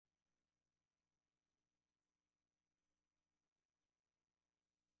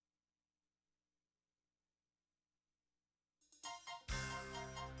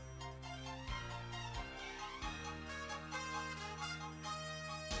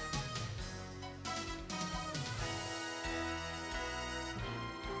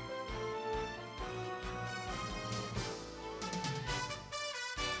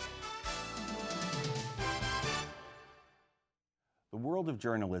world of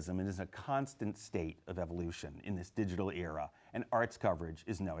journalism is in a constant state of evolution in this digital era, and arts coverage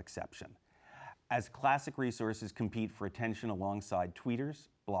is no exception. As classic resources compete for attention alongside tweeters,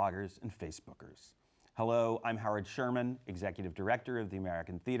 bloggers, and Facebookers. Hello, I'm Howard Sherman, Executive Director of the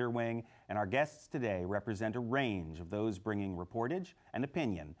American Theater Wing, and our guests today represent a range of those bringing reportage and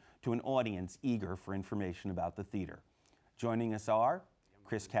opinion to an audience eager for information about the theater. Joining us are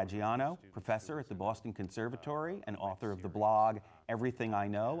Chris Caggiano, professor at the Boston Conservatory and author of the blog Everything I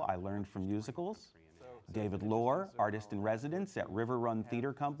Know I Learned from Musicals. David Lohr, artist-in-residence at River Run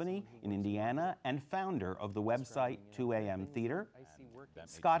Theater Company in Indiana and founder of the website 2AM Theater.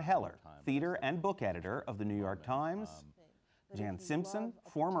 Scott Heller, theater and book editor of the New York Times. Jan Simpson,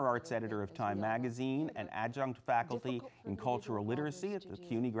 former arts editor of Time Magazine and adjunct faculty in cultural literacy at the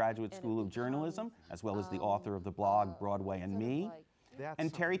CUNY Graduate School of Journalism, as well as the author of the blog Broadway and Me.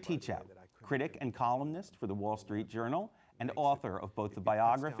 And Terry Teachout, critic and columnist for the Wall Street Journal and author of both the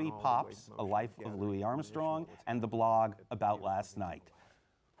biography Pops, A Life of Louis Armstrong, and the blog About Last Night.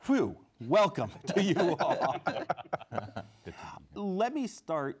 Whew, welcome to you all. Let me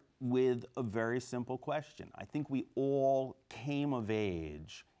start with a very simple question. I think we all came of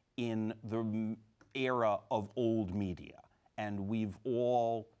age in the era of old media, and we've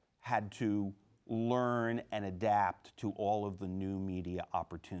all had to learn and adapt to all of the new media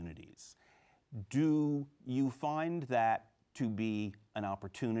opportunities. Do you find that to be an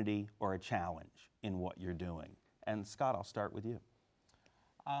opportunity or a challenge in what you're doing? And Scott, I'll start with you.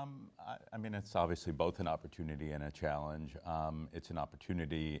 I mean, it's obviously both an opportunity and a challenge. It's an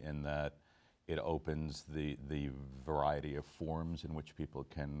opportunity in that it opens the variety of forms in which people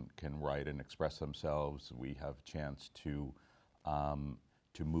can write and express themselves. We have a chance to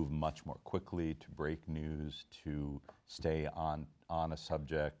move much more quickly, to break news, to stay on a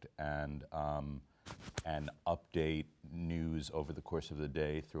subject and update news over the course of the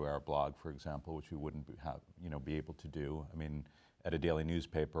day through our blog, for example, which we wouldn't be able to do. I mean, at a daily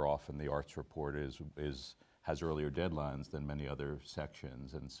newspaper, often the arts report has earlier deadlines than many other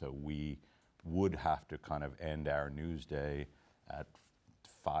sections, and so we would have to kind of end our news day at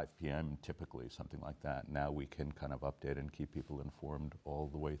 5 p.m. typically, something like that. Now we can kind of update and keep people informed all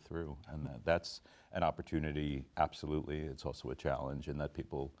the way through, and that's an opportunity, absolutely. It's also a challenge in that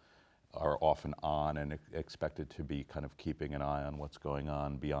people are often on and expected to be kind of keeping an eye on what's going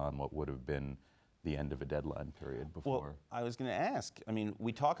on beyond what would have been the end of a deadline period before. Well, I was going to ask, I mean,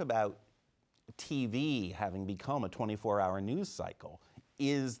 we talk about TV having become a 24-hour news cycle.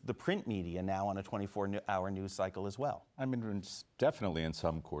 Is the print media now on a 24-hour news cycle as well? I mean, it's definitely in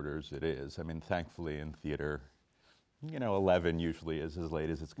some quarters it is. I mean, thankfully in theater, 11 usually is as late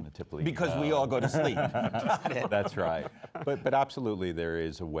as it's going to typically be. Because we all go to sleep. Got it. That's right. But absolutely there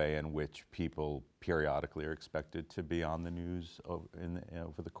is a way in which people periodically are expected to be on the news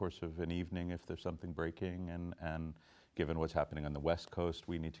over the course of an evening if there's something breaking. And given what's happening on the West Coast,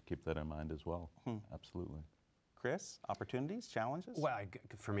 we need to keep that in mind as well. Absolutely. Chris, opportunities, challenges? Well,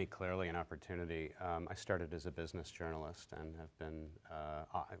 for me, clearly an opportunity. I started as a business journalist and have been,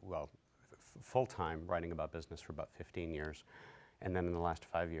 full-time writing about business for about 15 years. And then in the last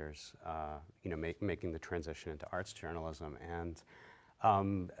 5 years, making the transition into arts journalism. And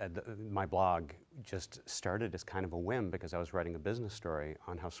my blog just started as kind of a whim because I was writing a business story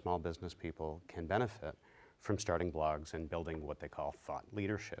on how small business people can benefit from starting blogs and building what they call thought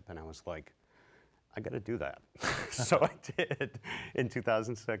leadership. And I was like, I got to do that. So I did in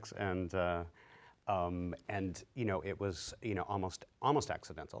 2006, and it was almost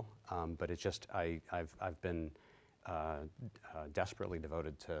accidental, but it's just I've been desperately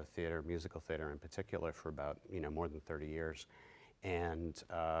devoted to theater, musical theater in particular, for about more than 30 years, and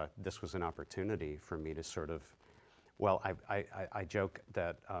this was an opportunity for me to sort of. Well, I joke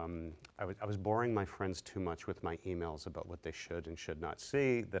that I was boring my friends too much with my emails about what they should and should not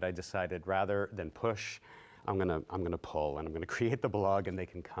see, that I decided rather than push, I'm gonna pull, and I'm gonna create the blog, and they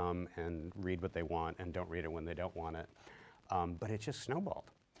can come and read what they want and don't read it when they don't want it. But it just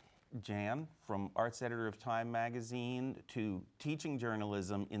snowballed. Jan, from arts editor of Time Magazine to teaching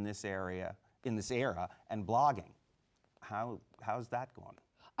journalism in this era, and blogging, how's that going?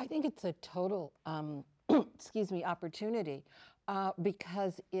 I think it's a total. Opportunity,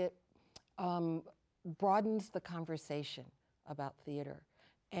 because it broadens the conversation about theater.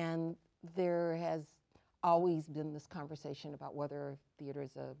 And there has always been this conversation about whether theater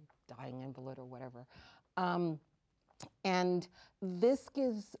is a dying invalid or whatever. And this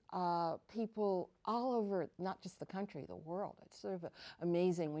gives people all over, not just the country, the world. It's sort of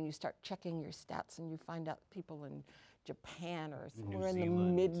amazing when you start checking your stats and you find out people in Japan or somewhere in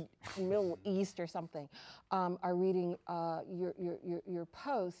the Middle East or something are reading your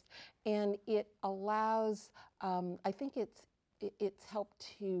post, and it allows. I think it's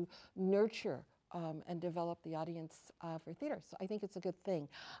helped to nurture and develop the audience for theater. So I think it's a good thing.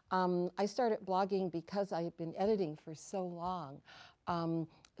 I started blogging because I had been editing for so long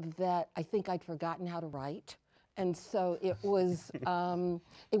that I think I'd forgotten how to write, and so it was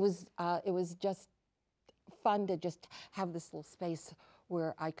just fun to just have this little space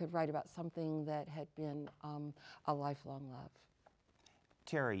where I could write about something that had been a lifelong love.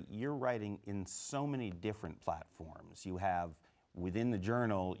 Terry, you're writing in so many different platforms. You have, within the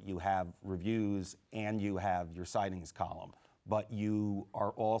journal, you have reviews and you have your sightings column, but you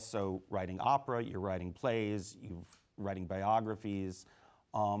are also writing opera, you're writing plays, you're writing biographies.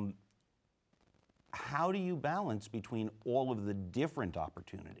 How do you balance between all of the different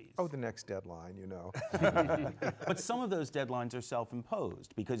opportunities? Oh, the next deadline, you know. But some of those deadlines are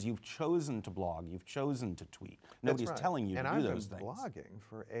self-imposed because you've chosen to blog, you've chosen to tweet. Nobody's That's right. telling you to do those And I've things. been blogging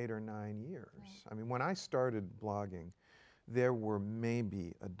for 8 or 9 years. I mean, when I started blogging, there were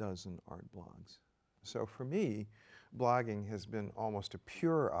maybe a dozen art blogs. So for me, blogging has been almost a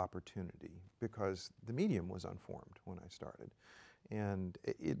pure opportunity because the medium was unformed when I started. And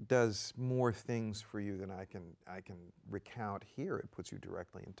it does more things for you than I can recount here. It puts you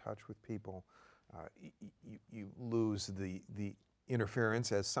directly in touch with people. You lose the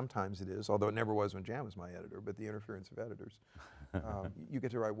interference, as sometimes it is, although it never was when Jan was my editor, but the interference of editors. You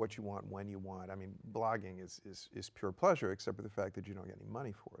get to write what you want, when you want. I mean, blogging is pure pleasure, except for the fact that you don't get any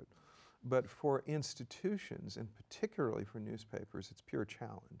money for it. But for institutions, and particularly for newspapers, it's pure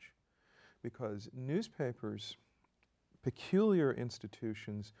challenge. Because newspapers, peculiar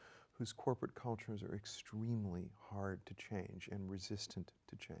institutions whose corporate cultures are extremely hard to change and resistant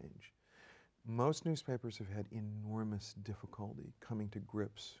to change. Most newspapers have had enormous difficulty coming to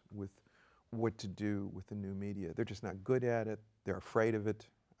grips with what to do with the new media. They're just not good at it. They're afraid of it.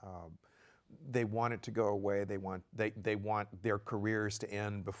 They want it to go away. They want their careers to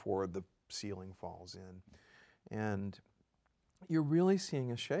end before the ceiling falls in. And you're really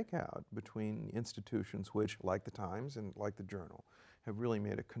seeing a shakeout between institutions which, like the Times and like the Journal, have really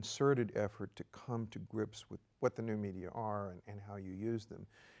made a concerted effort to come to grips with what the new media are and how you use them,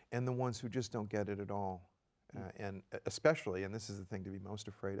 and the ones who just don't get it at all. And especially, and this is the thing to be most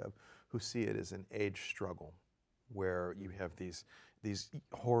afraid of, who see it as an age struggle, where you have these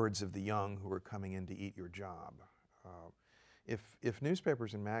hordes of the young who are coming in to eat your job. If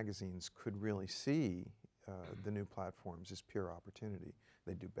newspapers and magazines could really see the new platforms as pure opportunity,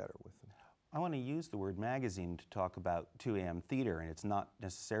 they do better with them. I want to use the word magazine to talk about 2 AM Theater, and it's not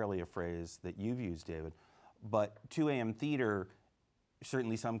necessarily a phrase that you've used, David, but 2 AM Theater,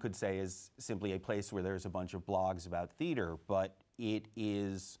 certainly some could say, is simply a place where there's a bunch of blogs about theater, but it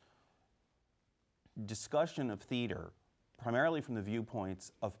is discussion of theater primarily from the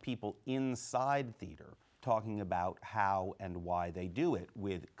viewpoints of people inside theater, talking about how and why they do it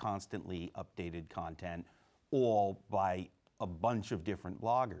with constantly updated content, all by a bunch of different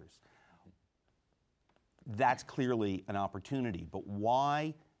bloggers. That's clearly an opportunity, but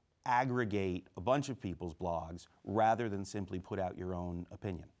why aggregate a bunch of people's blogs rather than simply put out your own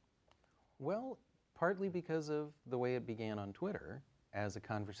opinion? Well, partly because of the way it began on Twitter as a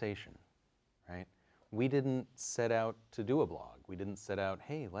conversation, right? We didn't set out to do a blog. We didn't set out,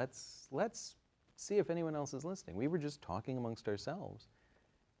 hey, let's see if anyone else is listening. We were just talking amongst ourselves.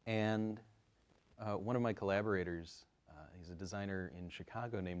 And one of my collaborators, he's a designer in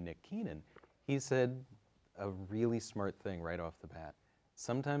Chicago named Nick Keenan, he said a really smart thing right off the bat.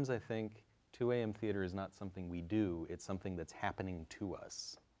 Sometimes I think 2 AM Theater is not something we do, it's something that's happening to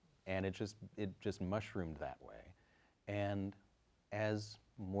us. And it just mushroomed that way. And as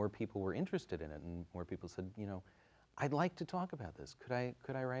more people were interested in it and more people said, you know, I'd like to talk about this. Could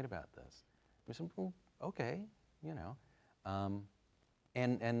I write about this? We said, well, okay, you know.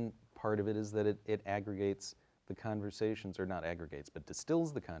 And part of it is that it aggregates the conversations, or not aggregates, but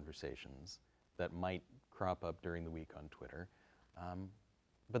distills the conversations that might crop up during the week on Twitter.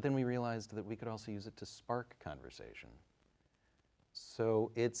 But then we realized that we could also use it to spark conversation.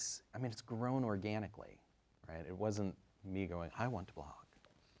 So it's grown organically, right? It wasn't me going, I want to blog,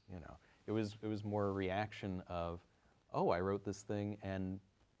 you know. It was more a reaction of, oh, I wrote this thing and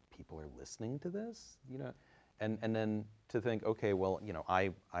people are listening to this, you know. And then to think, okay, well, you know,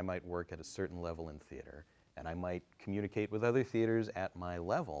 I might work at a certain level in theater, and I might communicate with other theaters at my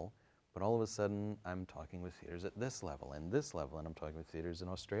level, but all of a sudden I'm talking with theaters at this level, and I'm talking with theaters in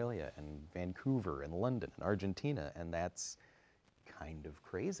Australia and Vancouver and London and Argentina, and that's kind of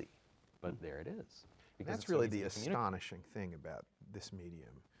crazy, but there it is. because That's it's so really easy the to communicate. astonishing thing about this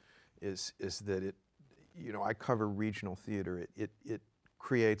medium, is that it, I cover regional theater. It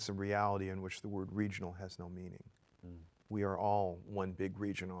creates a reality in which the word regional has no meaning. We are all one big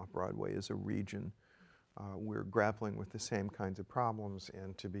region. Off-Broadway is a region. We're grappling with the same kinds of problems,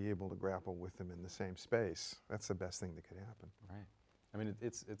 and to be able to grapple with them in the same space, that's the best thing that could happen. Right. I mean,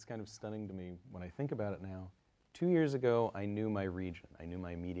 it's kind of stunning to me when I think about it now. 2 years ago, I knew my region, I knew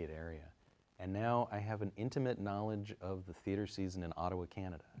my immediate area, and now I have an intimate knowledge of the theater season in Ottawa,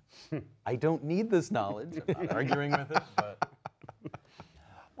 Canada. I don't need this knowledge. I'm not arguing with it, but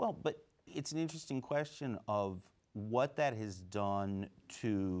Well, but it's an interesting question of what that has done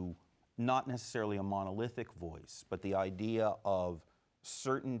to not necessarily a monolithic voice, but the idea of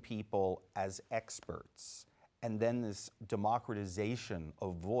certain people as experts, and then this democratization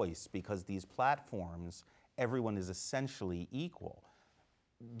of voice, because these platforms, everyone is essentially equal.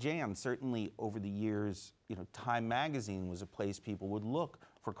 Jan, certainly over the years, Time Magazine was a place people would look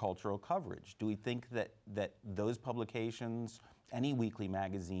for cultural coverage. Do we think that those publications, any weekly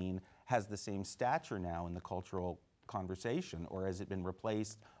magazine, has the same stature now in the cultural conversation, or has it been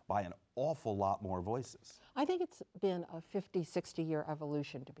replaced by an awful lot more voices? I think it's been a 50, 60-year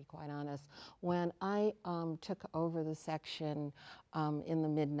evolution, to be quite honest. When I took over the section in the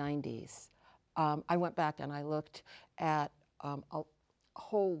mid-90s, I went back and I looked at a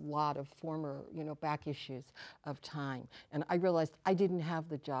whole lot of former, back issues of Time, and I realized I didn't have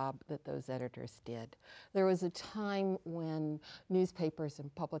the job that those editors did. There was a time when newspapers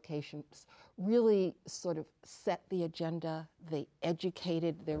and publications really sort of set the agenda. They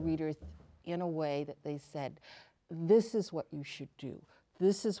educated their readers in a way that they said, this is what you should do.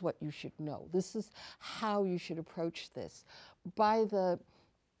 This is what you should know. This is how you should approach this. By the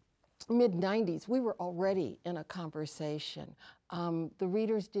mid-90s, we were already in a conversation. The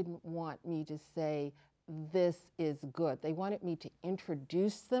readers didn't want me to say, this is good. They wanted me to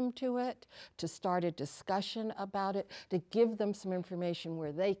introduce them to it, to start a discussion about it, to give them some information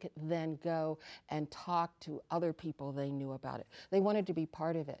where they could then go and talk to other people they knew about it. They wanted to be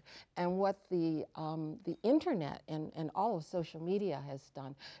part of it. And what the internet and all of social media has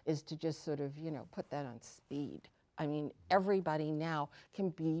done is to just sort of, put that on speed. I mean, everybody now can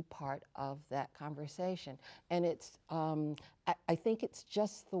be part of that conversation. And it's, I think it's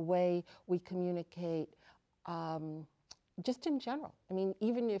just the way we communicate just in general. I mean,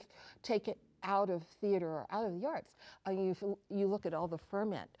 even if take it out of theater or out of the arts, if you look at all the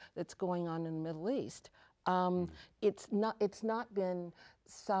ferment that's going on in the Middle East, it's not been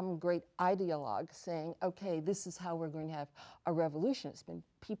some great ideologue saying, okay, this is how we're going to have a revolution. It's been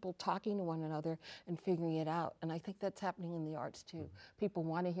people talking to one another and figuring it out. And I think that's happening in the arts too. People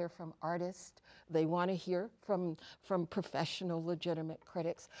want to hear from artists. They want to hear from professional, legitimate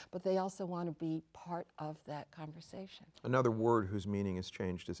critics, but they also want to be part of that conversation. Another word whose meaning has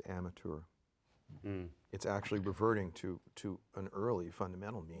changed is amateur. It's actually reverting to an early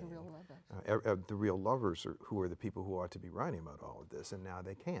fundamental meaning. The real lovers. The real lovers are who are the people who ought to be writing about all of this, and now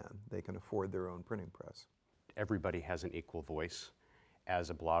they can. They can afford their own printing press. Everybody has an equal voice, as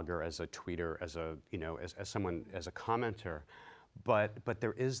a blogger, as a tweeter, as a as someone, as a commenter, but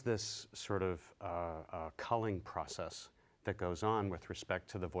there is this sort of culling process that goes on with respect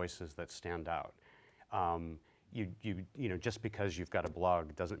to the voices that stand out. Just because you've got a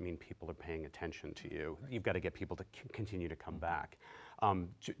blog doesn't mean people are paying attention to you. Right. You've got to get people to continue to come back.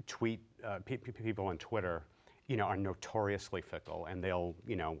 People on Twitter, are notoriously fickle, and they'll,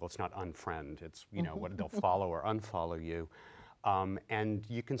 well, it's not unfriend. It's, what they'll follow or unfollow you. And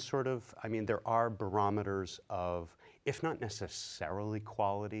you can sort of, there are barometers of, if not necessarily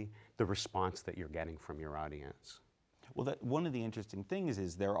quality, the response that you're getting from your audience. Well, one of the interesting things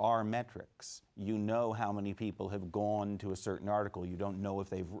is there are metrics. You know how many people have gone to a certain article. You don't know if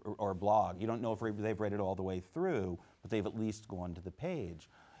or blog. You don't know if they've read it all the way through, but they've at least gone to the page.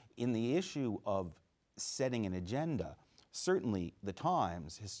 In the issue of setting an agenda, certainly the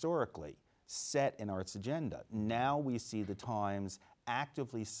Times, historically, set an arts agenda. Now we see the Times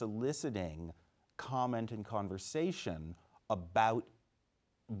actively soliciting comment and conversation about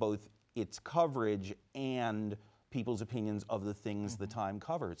both its coverage and people's opinions of the things the Times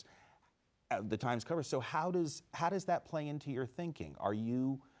covers. So how does that play into your thinking? Are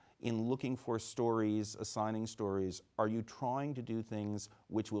you, in looking for stories, assigning stories, are you trying to do things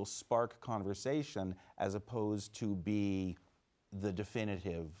which will spark conversation as opposed to be the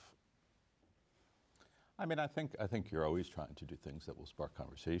definitive? I think you're always trying to do things that will spark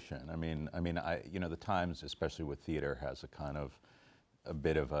conversation. The Times, especially with theater, has a kind of a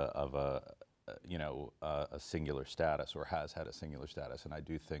bit of a a singular status, or has had a singular status. And I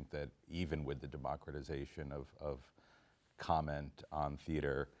do think that even with the democratization of comment on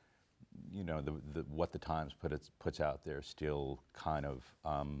theater, what the Times puts out there still kind of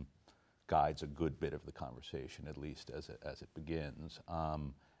guides a good bit of the conversation, at least as it begins.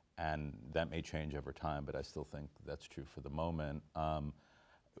 And that may change over time, but I still think that's true for the moment.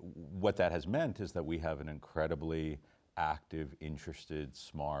 What that has meant is that we have an incredibly active, interested,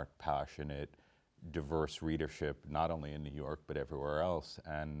 smart, passionate, diverse readership, not only in New York, but everywhere else.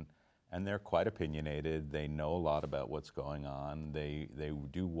 And they're quite opinionated. They know a lot about what's going on. They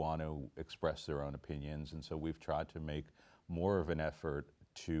do want to express their own opinions. And so we've tried to make more of an effort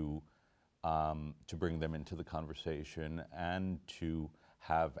to bring them into the conversation and to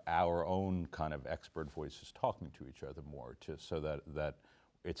have our own kind of expert voices talking to each other more, so that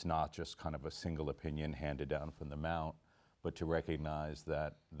it's not just kind of a single opinion handed down from the mount, but to recognize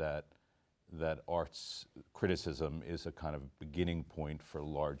that arts criticism is a kind of beginning point for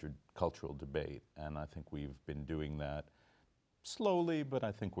larger cultural debate. And I think we've been doing that slowly, but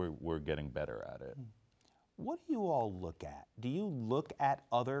I think we're getting better at it. What do you all look at? Do you look at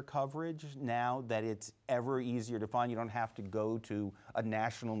other coverage now that it's ever easier to find? You don't have to go to a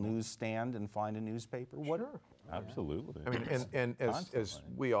national newsstand and find a newspaper? Sure. Absolutely. I mean, and as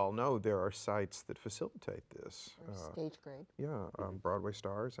we all know, there are sites that facilitate this. Stage grade. Yeah, Broadway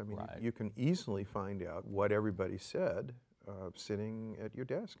Stars. I mean, Right. you can easily find out what everybody said sitting at your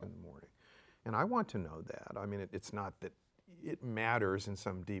desk in the morning. And I want to know that. I mean, it's not that it matters in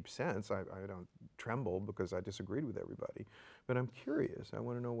some deep sense. I don't tremble because I disagreed with everybody, but I'm curious. I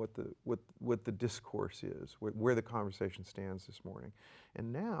want to know what the discourse is, where the conversation stands this morning.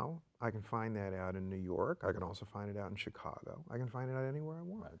 And now I can find that out in New York. I can also find it out in Chicago. I can find it out anywhere I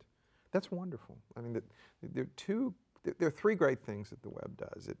want. Right. That's wonderful. I mean, there are three great things that the web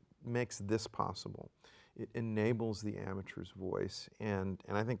does. It makes this possible. It enables the amateur's voice, and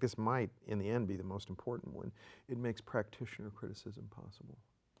I think this might, in the end, be the most important one. It makes practitioner criticism possible.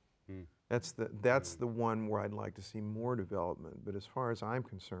 Mm. That's the one where I'd like to see more development, but as far as I'm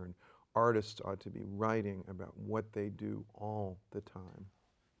concerned, artists ought to be writing about what they do all the time.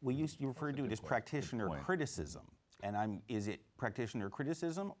 Well, you referred to it as practitioner criticism, and is it practitioner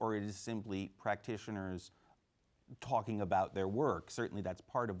criticism, or is it simply practitioners talking about their work? Certainly that's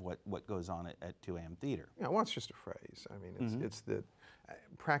part of what goes on at 2AM Theater. Yeah, well, it's just a phrase. I mean, it's that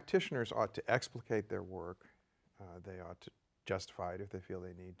practitioners ought to explicate their work. They ought to justify it if they feel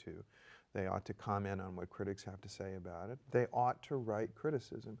they need to. They ought to comment on what critics have to say about it. They ought to write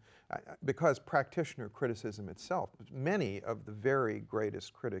criticism. Because practitioner criticism itself, many of the very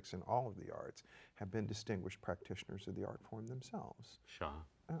greatest critics in all of the arts have been distinguished practitioners of the art form themselves. Shaw.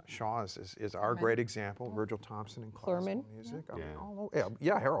 Shaw is our great example. Virgil Thompson in classical music. Yeah. I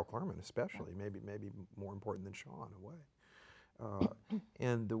mean, Harold Clurman especially, maybe more important than Shaw in a way.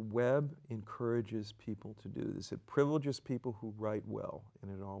 And the web encourages people to do this. It privileges people who write well,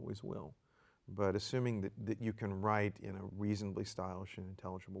 and it always will. But assuming that you can write in a reasonably stylish and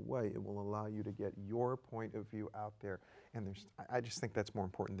intelligible way, it will allow you to get your point of view out there. And I just think that's more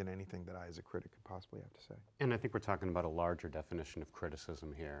important than anything that I as a critic could possibly have to say. And I think we're talking about a larger definition of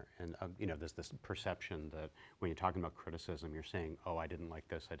criticism here. And there's this perception that when you're talking about criticism, you're saying, oh, I didn't like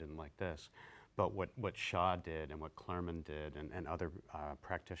this, I didn't like this. But what Shaw did and what Clurman did and other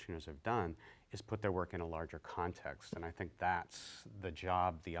practitioners have done is put their work in a larger context. And I think that's the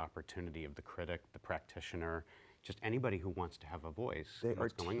job, the opportunity of the critic, the practitioner, just anybody who wants to have a voice. They are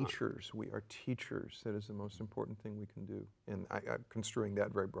teachers. We are teachers. That is the most important thing we can do. And I'm construing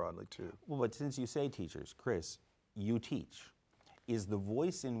that very broadly, too. Well, but since you say teachers, Chris, you teach. Is the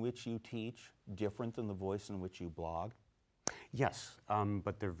voice in which you teach different than the voice in which you blog? Yes,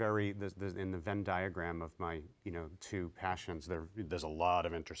 but they're there's in the Venn diagram of my, two passions, there's a lot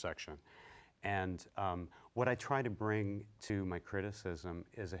of intersection. And what I try to bring to my criticism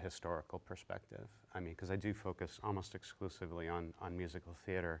is a historical perspective. I mean, because I do focus almost exclusively on musical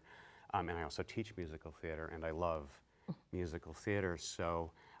theater, and I also teach musical theater, and I love musical theater.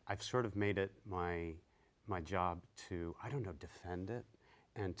 So I've sort of made it my job to, defend it,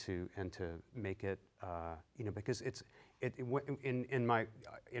 and to make it, because in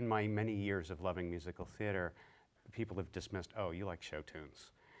my many years of loving musical theater, people have dismissed, oh, you like show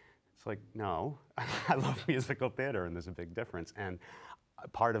tunes. It's like, no, I love musical theater, and there's a big difference. And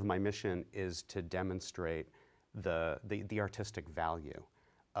part of my mission is to demonstrate the artistic value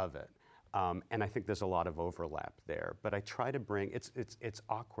of it. And I think there's a lot of overlap there. But I try to bring, it's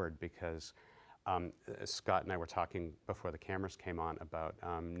awkward because Scott and I were talking before the cameras came on about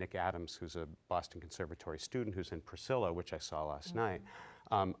Nick Adams, who's a Boston Conservatory student who's in Priscilla, which I saw last night.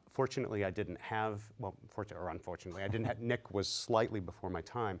 Fortunately, I didn't have, well, or unfortunately, I didn't have, Nick was slightly before my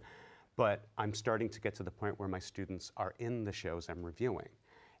time, but I'm starting to get to the point where my students are in the shows I'm reviewing,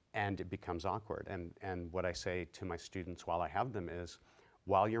 and it becomes awkward. And what I say to my students while I have them is,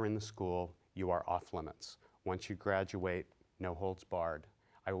 while you're in the school, you are off limits. Once you graduate, no holds barred.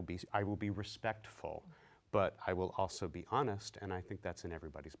 I will be respectful, but I will also be honest, and I think that's in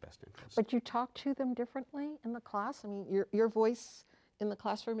everybody's best interest. But you talk to them differently in the class? I mean, your voice in the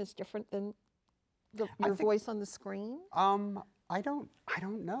classroom is different than your voice on the screen? I don't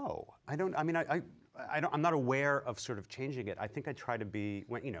know. I'm not aware of sort of changing it. I think I try to be,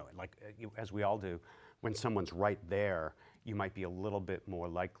 as we all do, when someone's right there, you might be a little bit more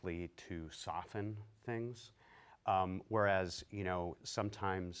likely to soften things. Whereas,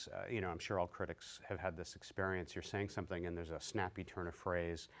 sometimes, I'm sure all critics have had this experience. You're saying something and there's a snappy turn of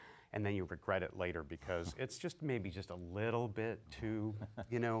phrase, and then you regret it later because it's just maybe just a little bit too,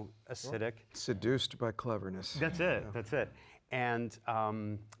 acidic. Seduced by cleverness. That's it. That's it. And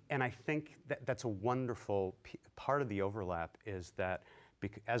I think that's a wonderful part of the overlap is that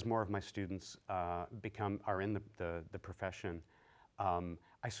as more of my students are in the profession,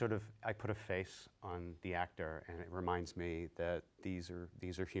 I put a face on the actor, and it reminds me that these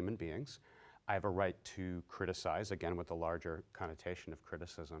are human beings. I have a right to criticize, again with the larger connotation of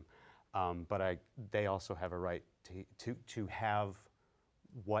criticism, but they also have a right to have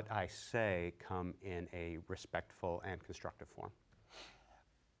what I say come in a respectful and constructive form.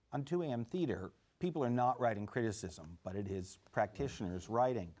 On 2 AM Theater, people are not writing criticism, but it is practitioners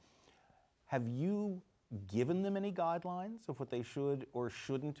writing. Have you given them any guidelines of what they should or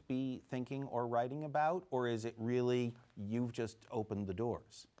shouldn't be thinking or writing about, or is it really you've just opened the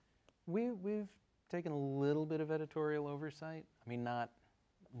doors? We've taken a little bit of editorial oversight. I mean, not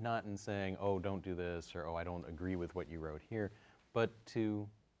in saying, oh, don't do this, or oh, I don't agree with what you wrote here, but to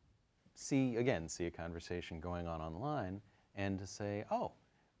see a conversation going on online and to say, oh,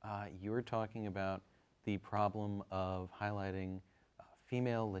 you're talking about the problem of highlighting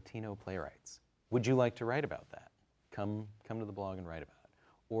female Latino playwrights. Would you like to write about that? Come to the blog and write about it.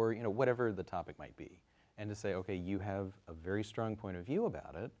 Or whatever the topic might be. And to say, okay, you have a very strong point of view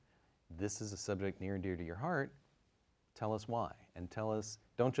about it. This is a subject near and dear to your heart. Tell us why. And tell us,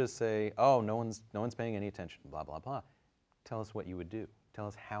 don't just say, oh, no one's paying any attention, blah, blah, blah. Tell us what you would do. Tell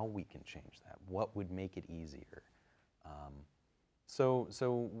us how we can change that. What would make it easier?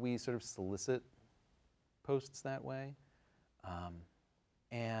 So we sort of solicit posts that way.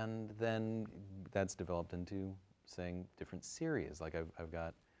 And then that's developed into saying different series. Like I've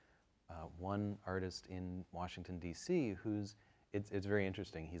got one artist in Washington, D.C. it's very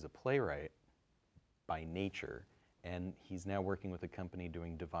interesting. He's a playwright by nature, and he's now working with a company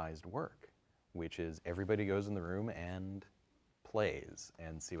doing devised work, which is everybody goes in the room and plays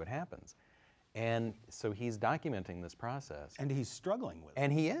and see what happens. And so he's documenting this process. And he's struggling with it.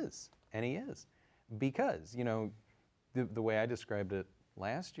 And he is. Because, the way I described it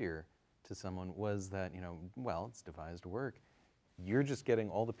last year to someone was that, well, it's devised work. You're just getting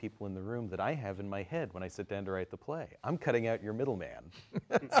all the people in the room that I have in my head when I sit down to write the play. I'm cutting out your middleman.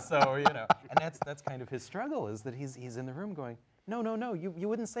 So, and that's kind of his struggle, is that he's in the room going, no, you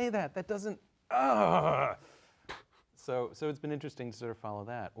wouldn't say that. That doesn't, So it's been interesting to sort of follow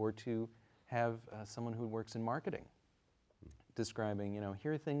that, or to have someone who works in marketing describing,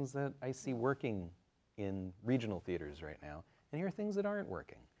 here are things that I see working in regional theaters right now, and here are things that aren't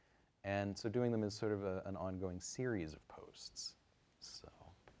working. And so doing them is sort of an ongoing series of posts. So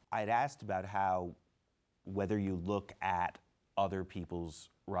I'd asked about how, whether you look at other people's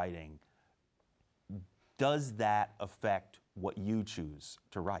writing, does that affect what you choose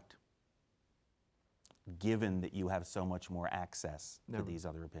to write, given that you have so much more access to these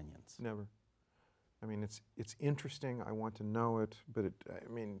other opinions? Never. I mean, it's interesting. I want to know it, but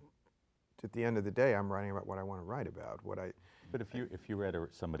at the end of the day, I'm writing about what I want to write about. But if you read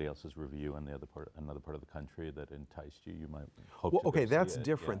somebody else's review in another part of the country that enticed you, you might hope to go okay, see that's it.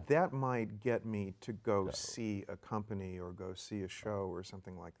 different. Yeah. That might get me to go see a company or go see a show or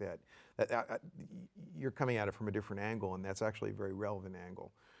something like that. You're coming at it from a different angle, and that's actually a very relevant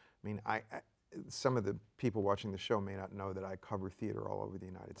angle. I mean, some of the people watching the show may not know that I cover theater all over the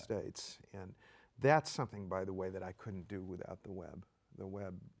United States, and that's something, by the way, that I couldn't do without the web. The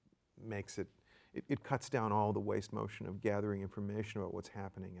web makes it cuts down all the waste motion of gathering information about what's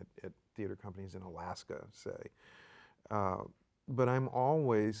happening at theater companies in Alaska, say. But I'm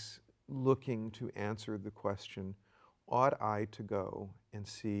always looking to answer the question, ought I to go and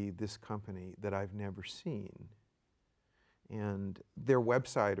see this company that I've never seen? And their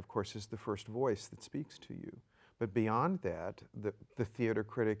website, of course, is the first voice that speaks to you. But beyond that, the theater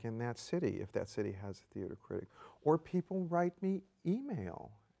critic in that city, if that city has a theater critic, or people write me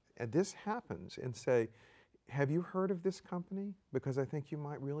email, and this happens, and say, have you heard of this company? Because I think you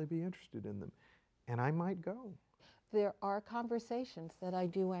might really be interested in them. And I might go. There are conversations that I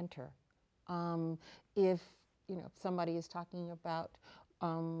do enter. If somebody is talking about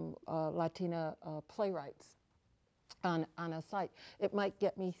Latina playwrights on a site, it might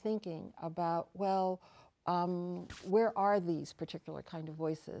get me thinking about, well, where are these particular kind of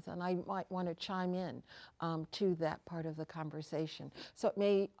voices? And I might want to chime in to that part of the conversation. So it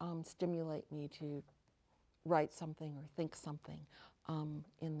may stimulate me to write something or think something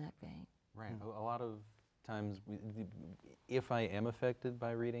in that vein. Right. A lot of times, if I am affected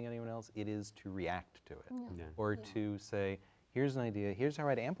by reading anyone else, it is to react to it. Yeah. Or to say, here's an idea, here's how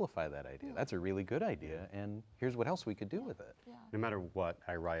I'd amplify that idea. That's a really good idea, and here's what else we could do with it. No matter what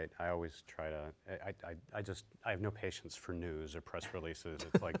I write, I always try to, I have no patience for news or press releases.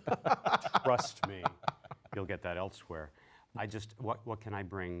 It's like, trust me, you'll get that elsewhere. What can I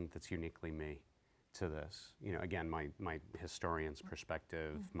bring that's uniquely me to this? Again, my historian's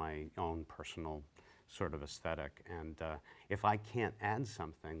perspective, my own personal sort of aesthetic. And if I can't add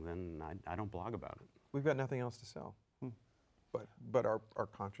something, then I don't blog about it. We've got nothing else to sell, but our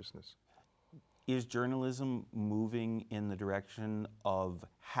consciousness. Is journalism moving in the direction of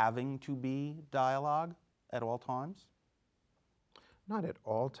having to be dialogue at all times? Not at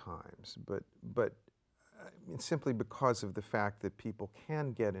all times, but I mean, simply because of the fact that people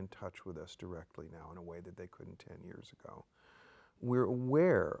can get in touch with us directly now in a way that they couldn't 10 years ago. We're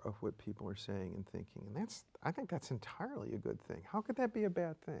aware of what people are saying and thinking, and I think that's entirely a good thing. How could that be a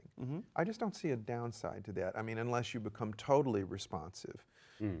bad thing? I just don't see a downside to that. I mean, unless you become totally responsive,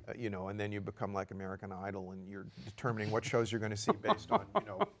 and then you become like American Idol and you're determining what shows you're going to see based on,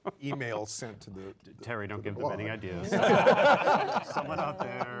 emails sent to the Terry, don't give them blog. any ideas. Someone out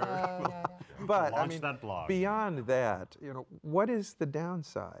there. But Launch that blog. Beyond that, what is the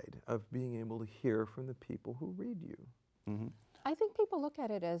downside of being able to hear from the people who read you? I think people look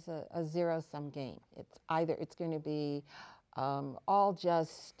at it as a zero-sum game. It's either it's going to be all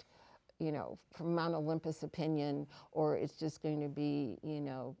just, from Mount Olympus opinion, or it's just going to be,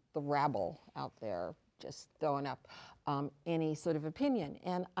 the rabble out there just throwing up any sort of opinion.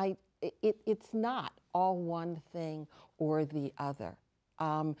 And it's not all one thing or the other.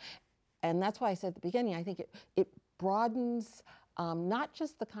 And that's why I said at the beginning, I think it broadens not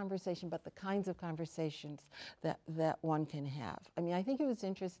just the conversation, but the kinds of conversations that one can have. I mean, I think it was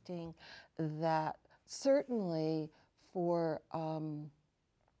interesting that certainly for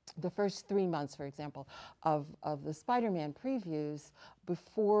the first 3 months, for example, of the Spider-Man previews,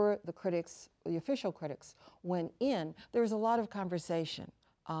 before the official critics went in, there was a lot of conversation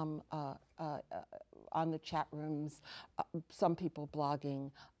on the chat rooms, some people blogging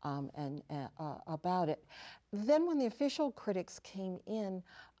and about it. Then when the official critics came in,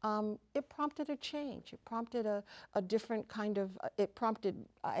 it prompted a change. It prompted a different kind of, it prompted,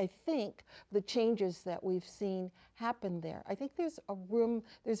 I think, the changes that we've seen happen there. I think there's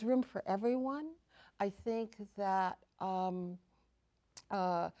room for everyone. I think that the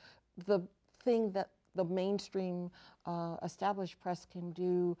thing that the mainstream established press can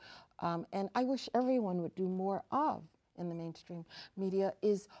do, and I wish everyone would do more of in the mainstream media,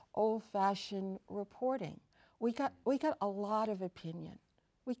 is old-fashioned reporting. We got a lot of opinion.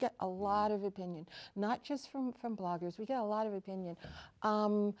 We get a lot of opinion, not just from bloggers. We get a lot of opinion.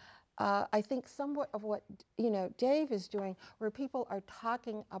 I think somewhat of what Dave is doing, where people are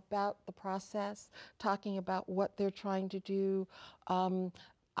talking about the process, talking about what they're trying to do.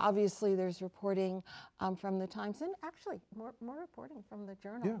 Obviously, there's reporting from the Times, and actually more reporting from the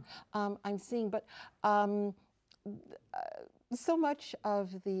Journal. Yeah. I'm seeing, but so much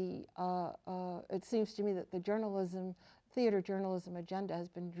of the it seems to me that the theater journalism agenda has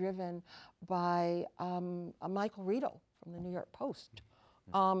been driven by Michael Riedel from the New York Post,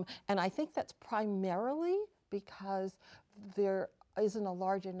 and I think that's primarily because there isn't a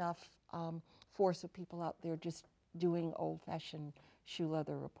large enough force of people out there just doing old-fashioned shoe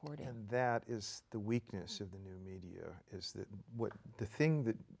leather reporting. And that is the weakness of the new media, is that the thing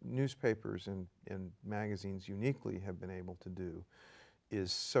that newspapers and magazines uniquely have been able to do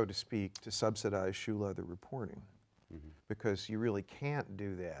is, so to speak, to subsidize shoe leather reporting. Because you really can't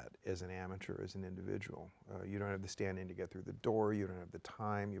do that as an amateur, as an individual. You don't have the standing to get through the door, you don't have the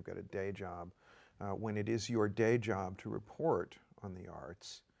time, you've got a day job. When it is your day job to report on the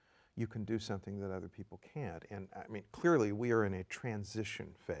arts, you can do something that other people can't. And I mean, clearly we are in a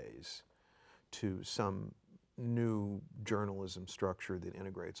transition phase to some new journalism structure that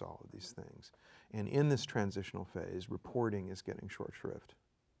integrates all of these things. And in this transitional phase, reporting is getting short shrift.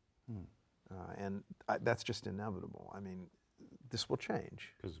 And that's just inevitable. I mean, this will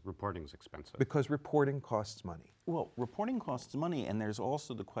change. Because reporting's expensive. Because reporting costs money. Well, reporting costs money, and there's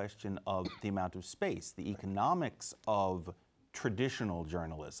also the question of the amount of space, the economics of traditional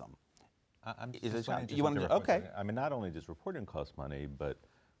journalism. I'm Is it wanting you want to? interrupt for a Okay. second. I mean, not only does reporting cost money, but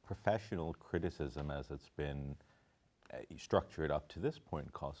professional criticism, as it's been structured up to this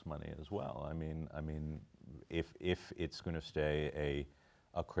point, costs money as well. I mean, if it's going to stay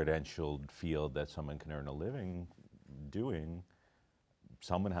a credentialed field that someone can earn a living doing,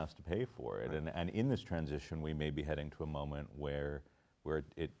 someone has to pay for it. And in this transition, we may be heading to a moment where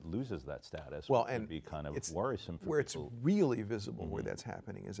it loses that status, Well, which and would be kind of it's worrisome for where people. it's really visible where that's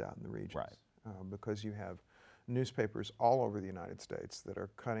happening is out in the regions. Right. Because you have newspapers all over the United States that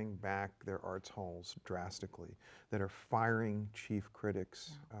are cutting back their arts holes drastically, that are firing chief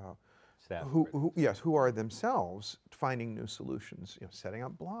critics, Staff who are themselves finding new solutions, setting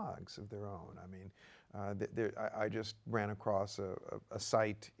up blogs of their own. I mean, I just ran across a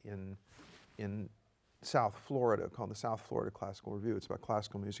site in South Florida called the South Florida Classical Review. It's about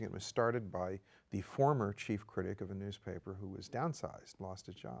classical music. It was started by the former chief critic of a newspaper who was downsized, lost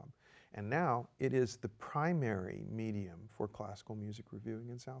his job. And now it is the primary medium for classical music reviewing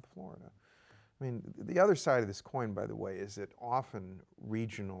in South Florida. I mean, the other side of this coin, by the way, is that often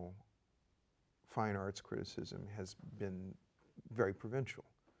regional fine arts criticism has been very provincial.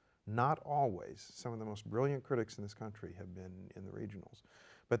 Not always. Some of the most brilliant critics in this country have been in the regionals.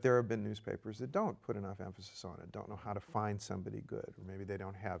 But there have been newspapers that don't put enough emphasis on it, don't know how to find somebody good, or maybe they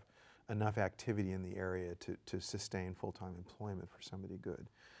don't have enough activity in the area to sustain full-time employment for somebody good.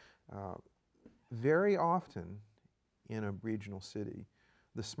 Very often in a regional city,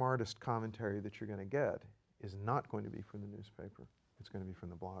 the smartest commentary that you're going to get is not going to be from the newspaper. It's going to be from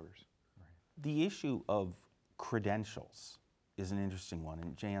the bloggers. The issue of credentials is an interesting one.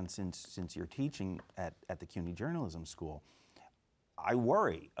 And Jan, since you're teaching at the CUNY Journalism School, I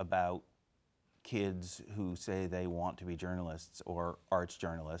worry about kids who say they want to be journalists or arts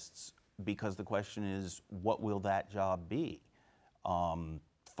journalists, because the question is, what will that job be 5,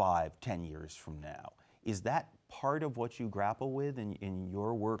 10 years from now? Is that part of what you grapple with in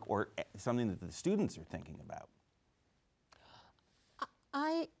your work, or something that the students are thinking about?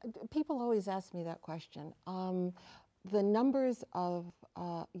 People always ask me that question. The numbers of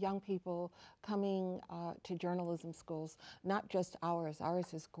young people coming to journalism schools, not just ours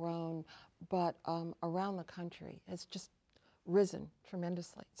has grown, but around the country, has just risen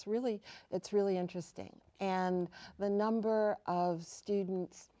tremendously. It's really interesting. And the number of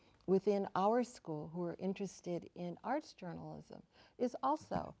students within our school who are interested in arts journalism is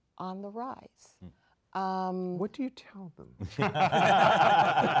also on the rise. What do you tell them?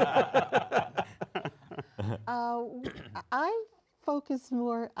 I focus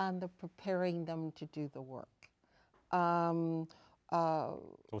more on the preparing them to do the work. So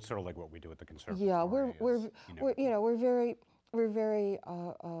it's sort of like what we do at the conservatory. Yeah, we're very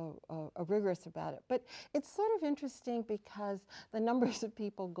rigorous about it. But it's sort of interesting because the numbers of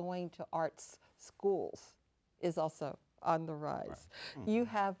people going to arts schools is also on the rise. Right. You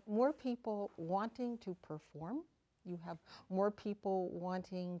have more people wanting to perform. You have more people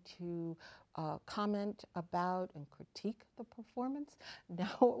wanting to comment about and critique the performance.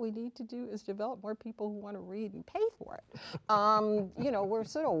 Now what we need to do is develop more people who want to read and pay for it. We're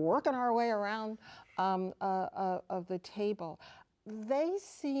sort of working our way around of the table. They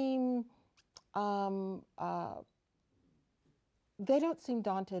seem, they don't seem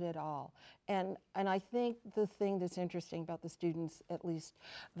daunted at all. And I think the thing that's interesting about the students, at least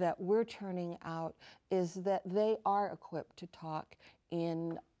that we're turning out, is that they are equipped to talk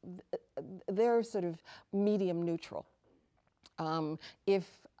in, they're sort of medium neutral. If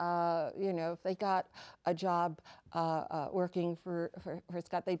they got a job working for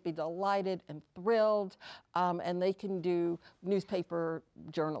Scott, they'd be delighted and thrilled, and they can do newspaper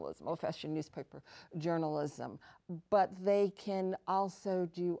journalism, old-fashioned newspaper journalism. But they can also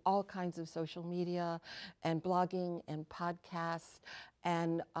do all kinds of social media and blogging and podcasts,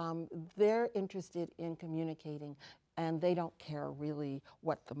 and they're interested in communicating. And they don't care really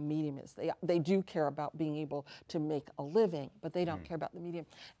what the medium is. They do care about being able to make a living, but they don't care about the medium.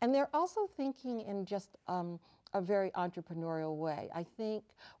 And they're also thinking in just a very entrepreneurial way. I think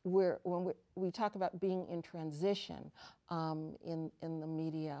when we talk about being in transition in the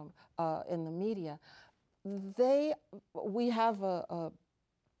media, we have a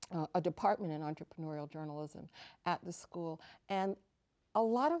department in entrepreneurial journalism at the school, and a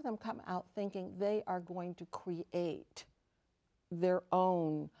lot of them come out thinking they are going to create their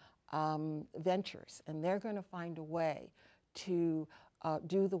own ventures, and they're going to find a way to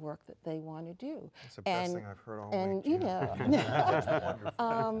do the work that they want to do. That's the best thing I've heard all and week. you Gina.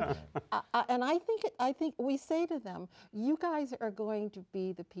 know, and I think we say to them, you guys are going to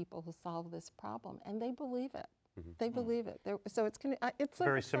be the people who solve this problem, and they believe it. They believe it. So it's going to. It's so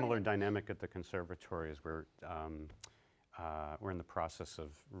Very exciting. similar dynamic at the conservatory as we're in the process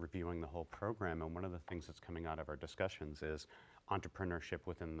of reviewing the whole program, and one of the things that's coming out of our discussions is entrepreneurship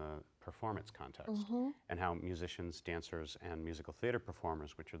within the performance context, and how musicians, dancers, and musical theater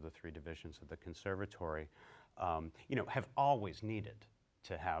performers, which are the three divisions of the conservatory, have always needed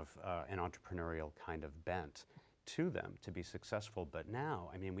to have an entrepreneurial kind of bent to them to be successful. But now,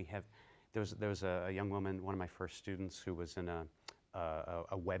 I mean, there was a young woman, one of my first students, who was in a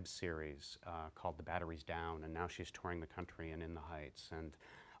web series called The Battery's Down, and now she's touring the country and in the Heights, and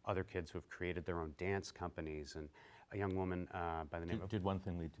other kids who have created their own dance companies, and a young woman by the name of... Did one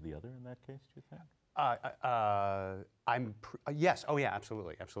thing lead to the other in that case, do you think? Yes, oh yeah,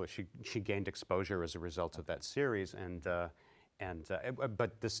 absolutely, absolutely. She gained exposure as a result of that series,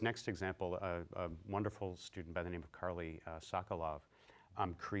 but this next example, a wonderful student by the name of Carly Sokolov,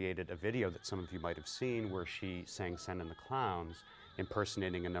 created a video that some of you might have seen where she sang Send in the Clowns,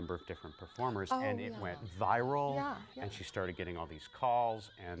 impersonating a number of different performers, and it went viral, and she started getting all these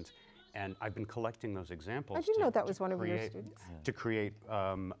calls, and I've been collecting those examples. I didn't know that was one of your students. To create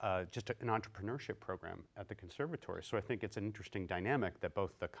just an entrepreneurship program at the conservatory. So I think it's an interesting dynamic that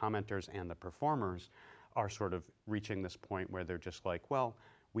both the commenters and the performers are sort of reaching this point where they're just like, well,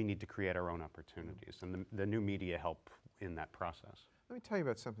 we need to create our own opportunities, and the new media help in that process. Let me tell you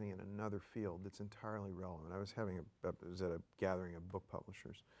about something in another field that's entirely relevant. I was at a gathering of book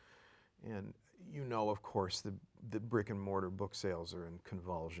publishers, and you know, of course, the brick and mortar book sales are in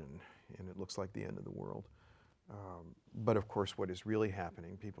convulsion, and it looks like the end of the world. But of course, what is really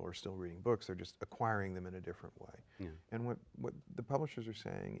happening, people are still reading books, they're just acquiring them in a different way. Yeah. And what the publishers are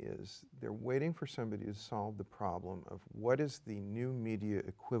saying is they're waiting for somebody to solve the problem of what is the new media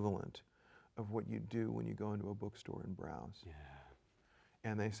equivalent of what you do when you go into a bookstore and browse. Yeah.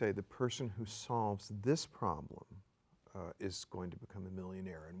 And they say the person who solves this problem is going to become a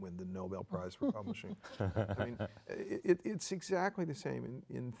millionaire and win the Nobel Prize for publishing. I mean, it's exactly the same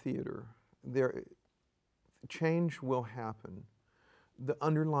in theater. Change will happen. The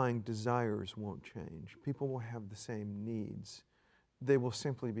underlying desires won't change. People will have the same needs. They will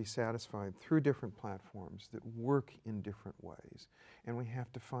simply be satisfied through different platforms that work in different ways. And we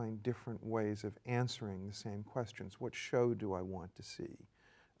have to find different ways of answering the same questions. What show do I want to see?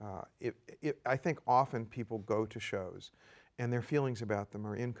 I think often people go to shows and their feelings about them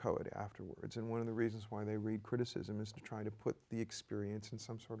are inchoate afterwards. And one of the reasons why they read criticism is to try to put the experience in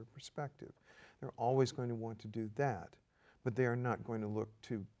some sort of perspective. They're always going to want to do that, but they are not going to look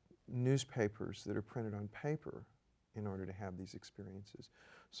to newspapers that are printed on paper in order to have these experiences.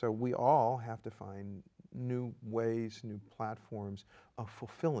 So we all have to find new ways, new platforms of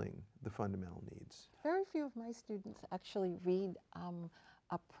fulfilling the fundamental needs. Very few of my students actually read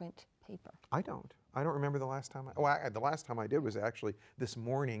a print paper. I don't remember the last time the last time I did was actually this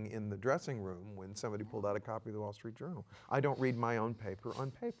morning in the dressing room when somebody pulled out a copy of the Wall Street Journal. I don't read my own paper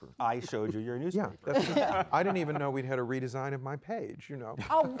on paper. I showed you your Yeah, newspaper. I didn't even know we'd had a redesign of my page, you know.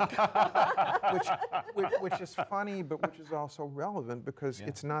 Oh, which is funny, but which is also relevant because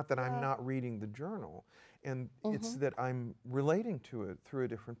it's not that I'm not reading the journal, and it's that I'm relating to it through a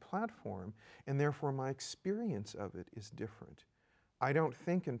different platform, and therefore my experience of it is different. I don't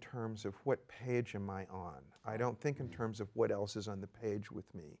think in terms of what page am I on. I don't think in terms of what else is on the page with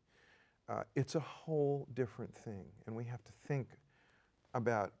me. It's a whole different thing, and we have to think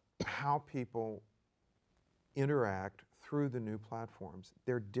about how people interact through the new platforms.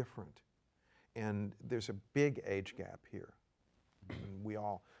 They're different, and there's a big age gap here. And we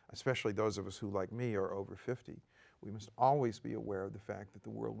all, especially those of us who, like me, are over 50, we must always be aware of the fact that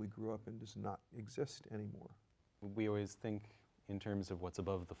the world we grew up in does not exist anymore. We always think in terms of what's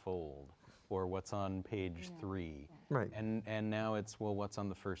above the fold or what's on page 3. Right. And now it's, well, what's on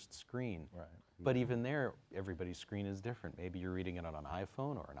the first screen. Right. But even there, everybody's screen is different. Maybe you're reading it on an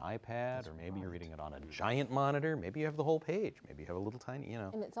iPhone or an iPad, or maybe you're reading it on a giant monitor. Maybe you have the whole page. Maybe you have a little tiny,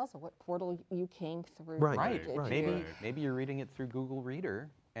 and it's also what portal you came through. Right. Did Maybe you're reading it through Google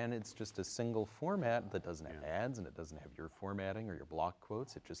Reader, and it's just a single format that doesn't have ads, and it doesn't have your formatting or your block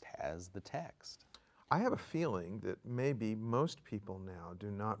quotes. It just has the text. I have a feeling that maybe most people now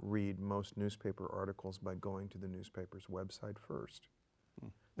do not read most newspaper articles by going to the newspaper's website first.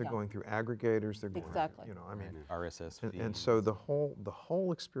 They're Yeah. going through aggregators. They're going, Exactly. you know, I mean, RSS and feeds. so the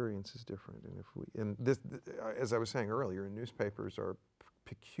whole experience is different. And if we, and this, as I was saying earlier, newspapers are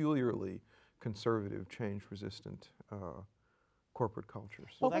peculiarly conservative, change-resistant corporate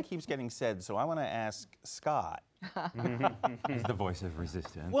cultures. Well, that keeps getting said, so I want to ask Scott. He's the voice of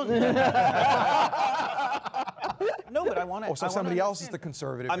resistance. Well, no, but I want to. Oh, so somebody else is the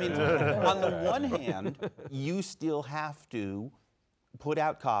conservative. I mean, on the one hand, you still have to put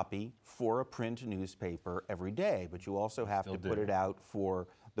out copy for a print newspaper every day, but you also have to put it out for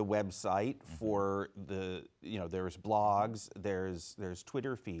the website, for the, you know, there's blogs, there's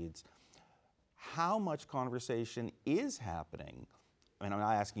Twitter feeds. How much conversation is happening? I mean, I'm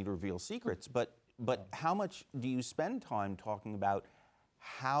not asking you to reveal secrets, but how much do you spend time talking about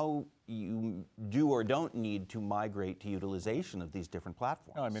how you do or don't need to migrate to utilization of these different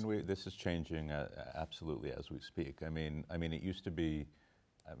platforms? No, I mean, this is changing absolutely as we speak. I mean, it used to be,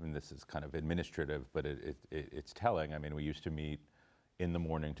 I mean, this is kind of administrative, but it's telling. I mean, we used to meet in the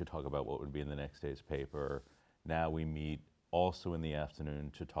morning to talk about what would be in the next day's paper. Now we meet also in the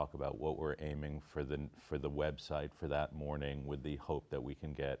afternoon to talk about what we're aiming for the website for that morning, with the hope that we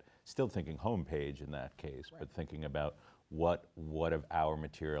can get, still thinking homepage in that case, but thinking about what of our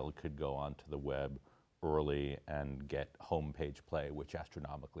material could go onto the web early and get homepage play, which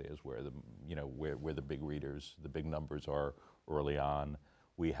astronomically is where the, you know, where the big readers, the big numbers are early on.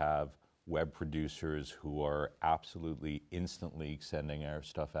 We have web producers who are absolutely instantly sending our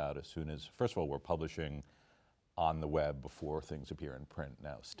stuff out as soon as, first of all, we're publishing on the web before things appear in print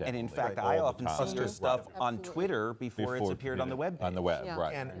now, steadily. And in fact, all I the often time. see your stuff on Twitter before it's appeared on the web page. On the web, Yeah.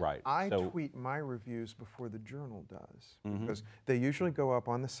 right, And right. I So- tweet my reviews before the journal does, because they usually go up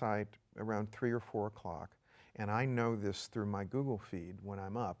on the site around 3 or 4 o'clock, and I know this through my Google feed when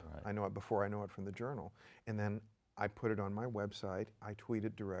I'm up. I know it before I know it from the journal, and then I put it on my website, I tweet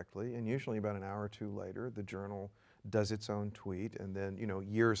it directly, and usually about an hour or two later, the journal does its own tweet, and then, you know,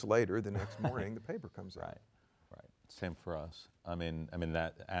 years later, the next morning, the paper comes out. Right, right. Same for us. I mean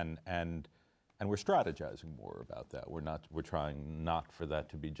that, and we're strategizing more about that. We're trying not for that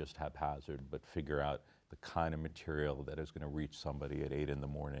to be just haphazard, but figure out the kind of material that is going to reach somebody at 8 in the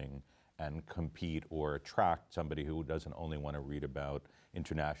morning and compete or attract somebody who doesn't only want to read about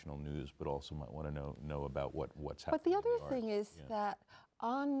international news, but also might want to know about what's happening. But the in other the thing arts. is that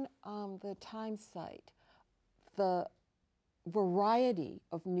on the Times site, the variety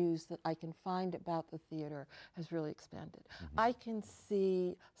of news that I can find about the theater has really expanded. I can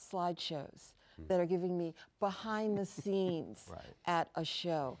see slideshows that are giving me behind the scenes at a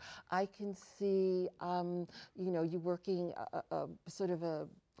show. I can see, you know, you working a sort of a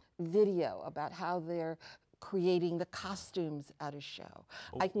video about how they're creating the costumes at a show.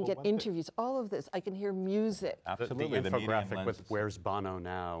 I can get interviews, all of this. I can hear music. Absolutely, The medium infographic lends with itself. "Where's Bono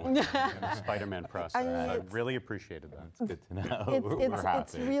Now" and the Spider-Man process. I mean, I it's- really appreciated that. It's good to know. It's We're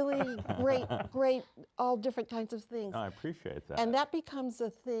happy. really great, all different kinds of things. No, I appreciate that. And that becomes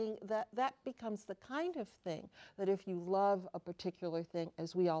a thing, that becomes the kind of thing that if you love a particular thing,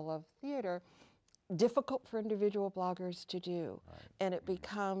 as we all love theater, difficult for individual bloggers to do. And it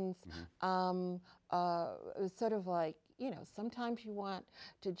becomes sort of like, you know, sometimes you want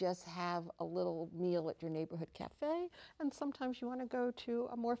to just have a little meal at your neighborhood cafe, and sometimes you want to go to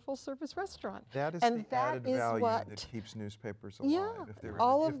a more full-service restaurant. That is and the that added is value what, that keeps newspapers alive. yeah, If they're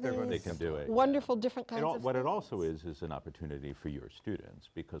all if of they're gonna these They can do it, yeah. wonderful different kinds of What it things. also is an opportunity for your students,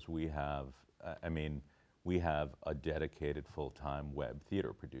 because we have, I mean, we have a dedicated full-time web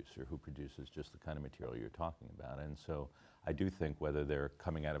theater producer who produces just the kind of material you're talking about. And so I do think whether they're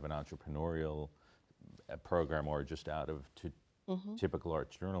coming out of an entrepreneurial program or just out of typical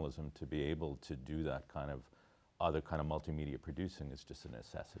arts journalism, to be able to do that kind of other kind of multimedia producing is just a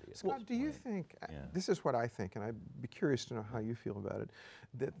necessity. at Scott, this do you point. think, Yeah. this is what I think, and I'd be curious to know how you feel about it,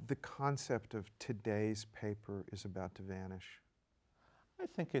 that the concept of today's paper is about to vanish? I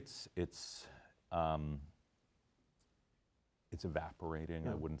think it's evaporating.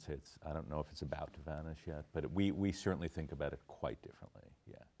 I wouldn't say I don't know if it's about to vanish yet, but we certainly think about it quite differently.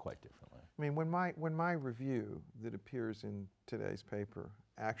 Yeah, quite differently. I mean, when my review that appears in today's paper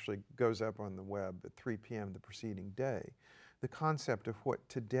actually goes up on the web at 3 p.m. the preceding day, the concept of what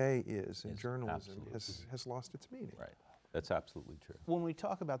today is in Is journalism absolutely. has lost its meaning. Right. That's absolutely true. When we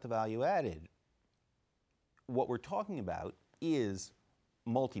talk about the value added, what we're talking about is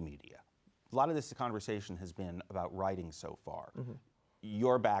multimedia. A lot of this conversation has been about writing so far.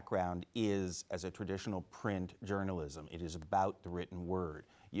 Your background is as a traditional print journalism. It is about the written word.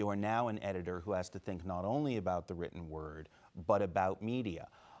 You are now an editor who has to think not only about the written word, but about media.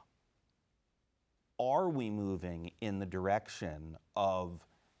 Are we moving in the direction of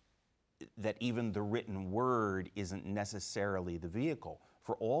that even the written word isn't necessarily the vehicle.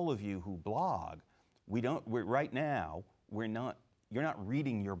 For all of you who blog, right now, you're not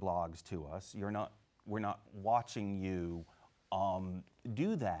reading your blogs to us. We're not watching you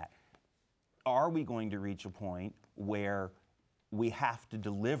do that. Are we going to reach a point where we have to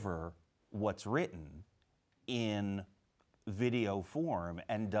deliver what's written in video form,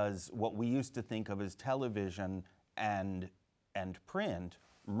 and does what we used to think of as television and print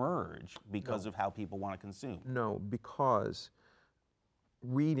merge because of how people want to consume? No, because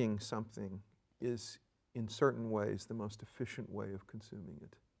reading something is, in certain ways, the most efficient way of consuming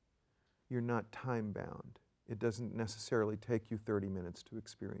it. You're not time-bound. It doesn't necessarily take you 30 minutes to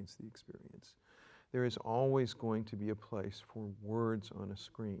experience the experience. There is always going to be a place for words on a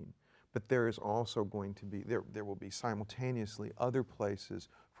screen, but there is also going to be, there will be simultaneously other places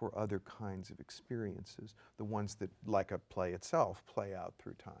for other kinds of experiences, the ones that, like a play itself, play out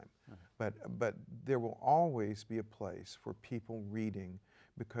through time. But there will always be a place for people reading,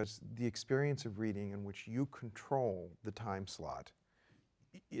 because the experience of reading in which you control the time slot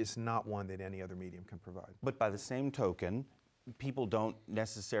is not one that any other medium can provide. But by the same token, people don't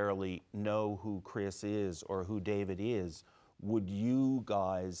necessarily know who Chris is or who David is. Would you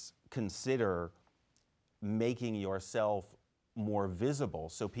guys consider making yourself more visible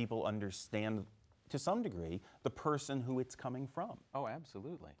so people understand, to some degree, the person who it's coming from? Oh,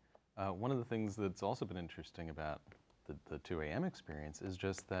 absolutely. One of the things that's also been interesting about the 2 a.m. experience is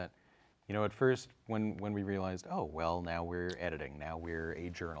just that, you know, at first when we realized, oh, well, now we're editing, now we're a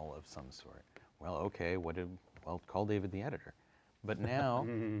journal of some sort. Well, okay, well, call David the editor. But now,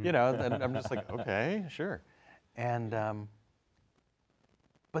 you know, I'm just like, okay, sure. And,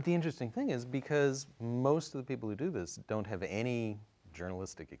 but the interesting thing is, because most of the people who do this don't have any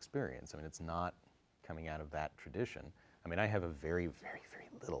journalistic experience. I mean, it's not coming out of that tradition. I mean, I have a very, very, very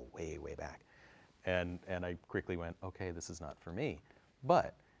little way back. And I quickly went, okay, this is not for me.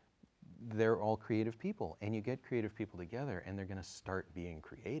 But they're all creative people, and you get creative people together, and they're going to start being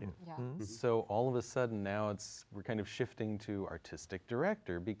creative. Yeah. So all of a sudden now we're kind of shifting to artistic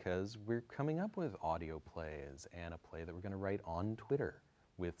director, because we're coming up with audio plays and a play that we're going to write on Twitter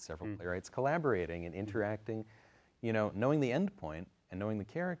with several playwrights collaborating and interacting, you know, knowing the end point and knowing the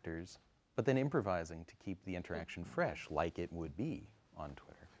characters, but then improvising to keep the interaction fresh, like it would be on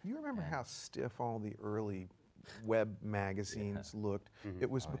Twitter. You remember how stiff all the early web magazines looked? It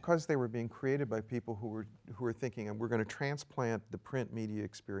was because they were being created by people who were thinking, and we're going to transplant the print media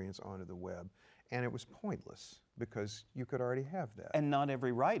experience onto the web. And it was pointless, because you could already have that. And not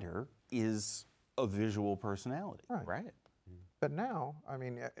every writer is a visual personality. Right. But now, I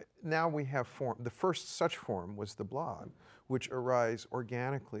mean, now we have form. The first such form was the blog, which arise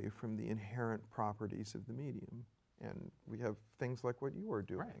organically from the inherent properties of the medium. And we have things like what you are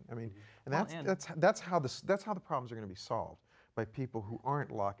doing. I mean, and that's how the problems are going to be solved, by people who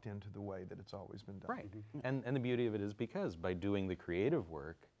aren't locked into the way that it's always been done. Right. And the beauty of it is, because by doing the creative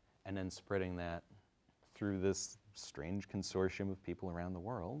work and then spreading that through this strange consortium of people around the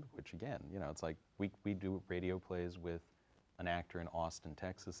world, which again, you know, it's like we do radio plays with an actor in Austin,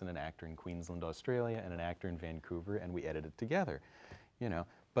 Texas, and an actor in Queensland, Australia, and an actor in Vancouver, and we edit it together, you know.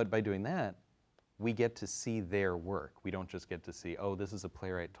 But by doing that, we get to see their work. We don't just get to see, oh, this is a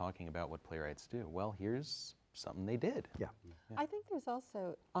playwright talking about what playwrights do. Well, here's something they did. Yeah. I think there's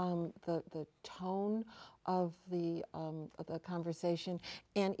also the tone of the conversation,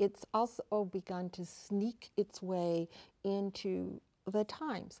 and it's also begun to sneak its way into the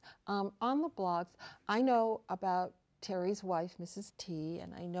Times. On the blogs, I know about Terry's wife, Mrs. T,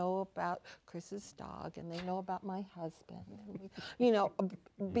 and I know about Chris's dog, and they know about my husband, and we, you know,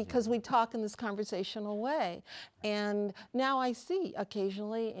 because we talk in this conversational way. And now I see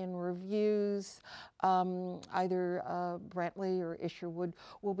occasionally in reviews, either Brantley or Isherwood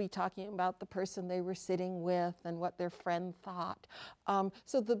will be talking about the person they were sitting with and what their friend thought.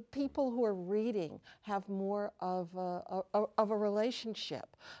 So the people who are reading have more of a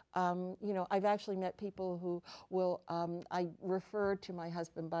relationship. You know, I've actually met people who will, I refer to my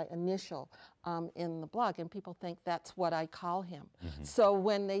husband by initial in the blog, and people think that's what I call him. So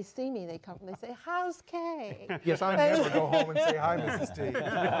when they see me, they come and they say, "How's Kay?" Yes, I never go home and say, "Hi, Mrs. T."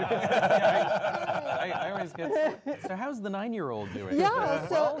 I always get, so how's the 9-year-old doing? Yeah,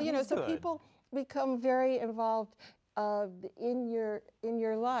 so Well, you know, he's so good. people become very involved in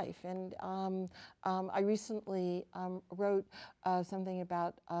your life. And I recently wrote something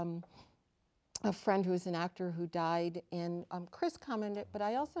about a friend who was an actor who died, and Chris commented, but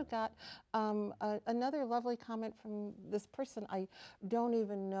I also got another lovely comment from this person I don't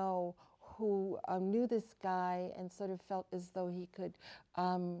even know, who knew this guy and sort of felt as though he could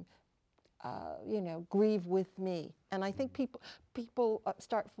grieve with me. And I think people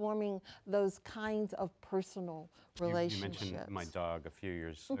start forming those kinds of personal relationships. You mentioned my dog a few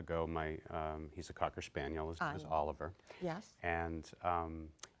years ago. He's a Cocker Spaniel. His name is Oliver. Yes. And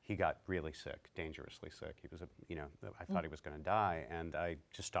he got really sick, dangerously sick. He was, I thought he was going to die, and I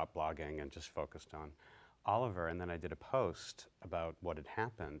just stopped blogging and just focused on Oliver. And then I did a post about what had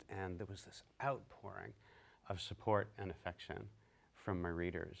happened, and there was this outpouring of support and affection from my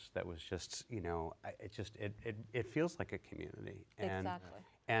readers that was just, it feels like a community. And, Exactly.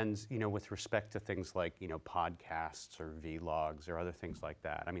 And, with respect to things like, podcasts or vlogs or other things like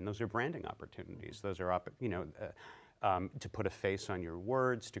that, I mean, those are branding opportunities. Those are, to put a face on your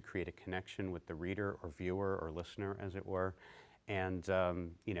words, to create a connection with the reader or viewer or listener, as it were. And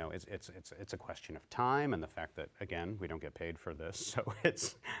it's a question of time and the fact that, again, we don't get paid for this, so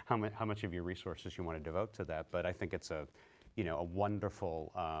it's how much of your resources you want to devote to that. But I think it's a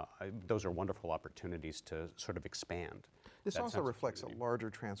wonderful, those are wonderful opportunities to sort of expand. This that also sense of reflects a community. larger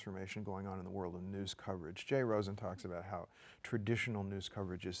transformation going on in the world of news coverage. Jay Rosen talks about how traditional news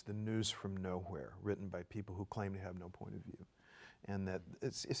coverage is the news from nowhere, written by people who claim to have no point of view. And that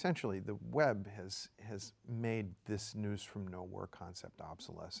it's essentially the web has made this news from nowhere concept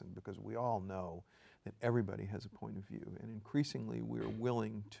obsolescent, because we all know that everybody has a point of view. And increasingly we're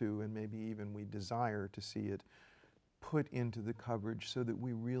willing to, and maybe even we desire to see it put into the coverage so that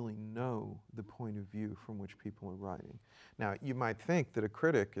we really know the point of view from which people are writing. Now, you might think that a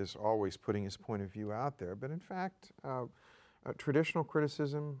critic is always putting his point of view out there, but in fact, traditional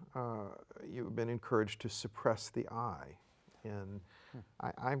criticism, you've been encouraged to suppress the I. And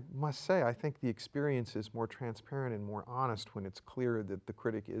I must say, I think the experience is more transparent and more honest when it's clear that the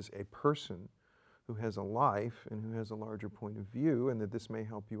critic is a person who has a life and who has a larger point of view, and that this may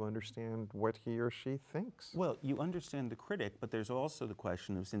help you understand what he or she thinks. Well, you understand the critic, but there's also the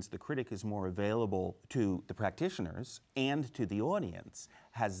question of, since the critic is more available to the practitioners and to the audience,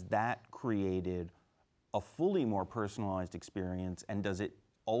 has that created a fully more personalized experience, and does it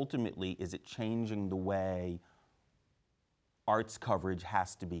ultimately, is it changing the way arts coverage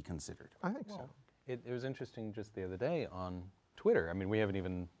has to be considered? I think so. It was interesting just the other day on Twitter. I mean, we haven't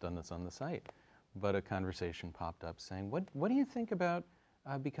even done this on the site, but a conversation popped up saying, what do you think about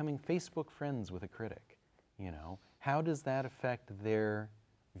becoming Facebook friends with a critic? How does that affect their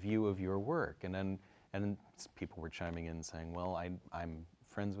view of your work? And then people were chiming in saying, well, I'm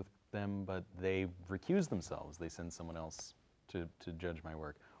friends with them, but they recuse themselves. They send someone else to judge my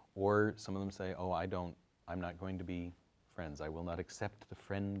work. Or some of them say, oh, I'm not going to be friends. I will not accept the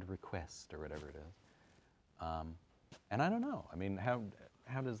friend request, or whatever it is. And I don't know. I mean, how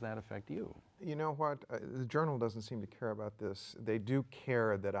does that affect you? You know what? The Journal doesn't seem to care about this. They do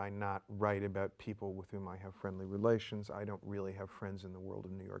care that I not write about people with whom I have friendly relations. I don't really have friends in the world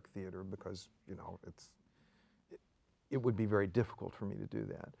of New York theater because, it would be very difficult for me to do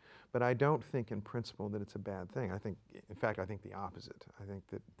that. But I don't think in principle that it's a bad thing. In fact, I think the opposite. I think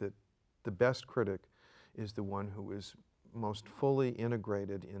that the best critic is the one who is most fully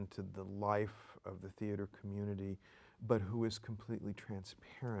integrated into the life of the theater community, but who is completely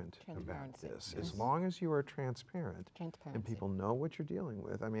transparent about this. As long as you are transparent and people know what you're dealing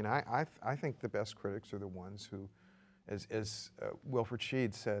with. I mean, I think the best critics are the ones who, as Wilfred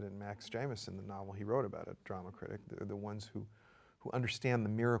Sheed said in Max Jameson, the novel he wrote about a drama critic, they're the ones who understand the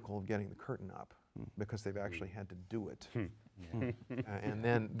miracle of getting the curtain up because they've actually had to do it.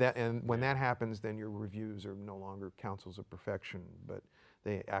 And when that happens, then your reviews are no longer counsels of perfection, but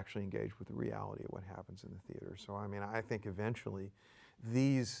they actually engage with the reality of what happens in the theater. So I mean, I think eventually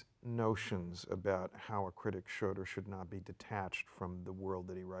these notions about how a critic should or should not be detached from the world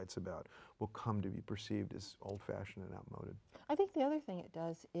that he writes about will come to be perceived as old-fashioned and outmoded. I think the other thing it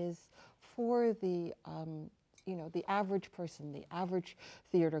does is for the the average person, the average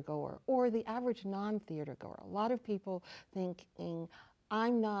theater goer, or the average non-theater goer. A lot of people thinking,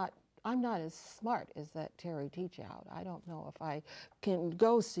 I'm not as smart as that Terry Teachout. I don't know if I can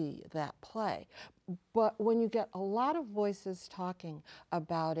go see that play. But when you get a lot of voices talking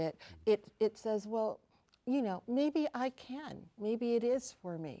about it, it says, well, maybe I can. Maybe it is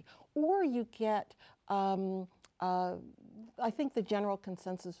for me. Or you get, I think the general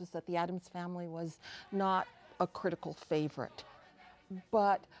consensus was that The Addams Family was not a critical favorite.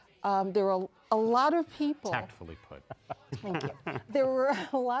 But there were a lot of people. Tactfully put. Thank you. There were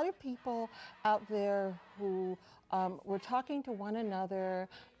a lot of people out there who were talking to one another,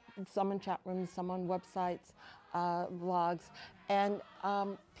 some in chat rooms, some on websites, blogs, and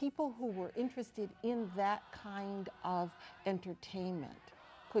people who were interested in that kind of entertainment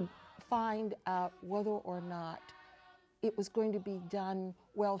could find out whether or not it was going to be done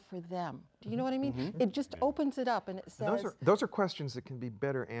well for them. Do you know what I mean? It just opens it up and it says, Those are questions that can be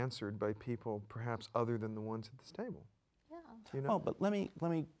better answered by people perhaps other than the ones at this table. You know? Well, but let me,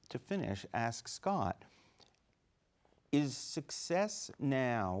 to finish, ask Scott, is success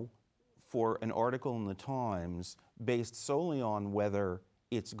now for an article in the Times based solely on whether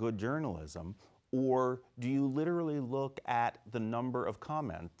it's good journalism, or do you literally look at the number of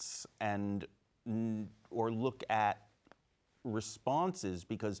comments and or look at responses?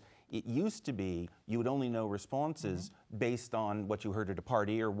 Because it used to be you would only know responses based on what you heard at a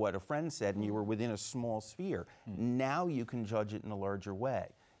party or what a friend said, and you were within a small sphere. Now you can judge it in a larger way.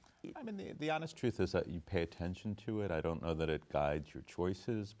 I mean, the honest truth is that you pay attention to it. I don't know that it guides your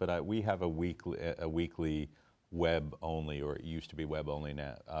choices, but we have a weekly web-only, or it used to be web-only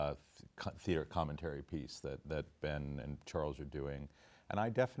now, theater commentary piece that Ben and Charles are doing. And I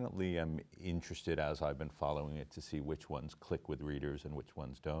definitely am interested, as I've been following it, to see which ones click with readers and which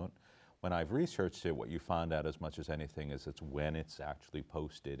ones don't. When I've researched it, what you find out as much as anything is it's when it's actually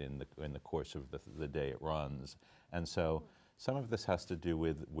posted in the course of the day it runs. And so some of this has to do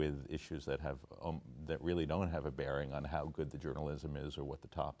with issues that have that really don't have a bearing on how good the journalism is or what the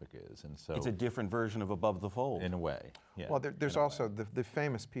topic is. And so It's a different version of Above the Fold. in a way, yeah. Well, there's also the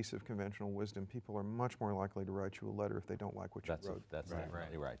famous piece of conventional wisdom. People are much more likely to write you a letter if they don't like what you wrote. That's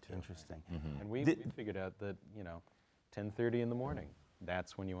definitely right too. Interesting. And we figured out that, 10:30 in the morning,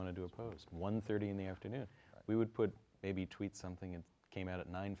 that's when you want to do a post. 1:30 in the afternoon. We would maybe tweet something and came out at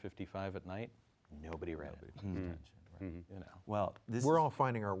 9:55 at night. Nobody read it. Well, We're all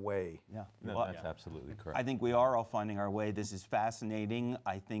finding our way. Yeah. No, Well, that's absolutely correct. I think we are all finding our way. This is fascinating.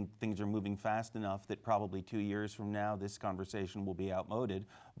 I think things are moving fast enough that probably 2 years from now, this conversation will be outmoded.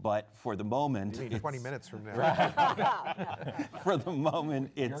 But for the moment, You mean 20 minutes from now. for the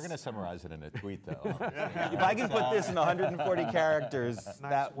moment, You're it's. going to summarize it in a tweet, though. If I can put this in 140 characters,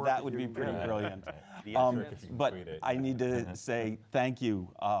 that work would if be you pretty can. brilliant. If you can But tweet it. I need to say thank you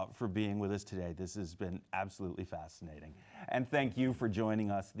for being with us today. This has been absolutely fascinating. And thank you for joining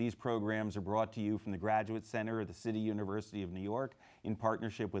us. These programs are brought to you from the Graduate Center of the City University of New York in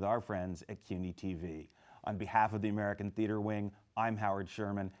partnership with our friends at CUNY TV. On behalf of the American Theater Wing, I'm Howard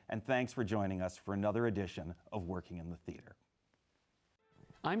Sherman, and thanks for joining us for another edition of Working in the Theater.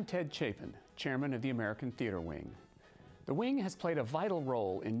 I'm Ted Chapin, chairman of the American Theater Wing. The Wing has played a vital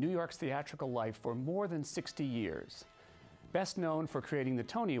role in New York's theatrical life for more than 60 years. Best known for creating the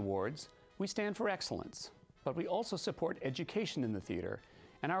Tony Awards, we stand for excellence, but we also support education in the theater,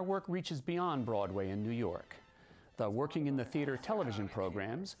 and our work reaches beyond Broadway in New York. The Working in the Theater television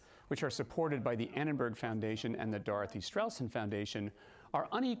programs, which are supported by the Annenberg Foundation and the Dorothy Strelsin Foundation, are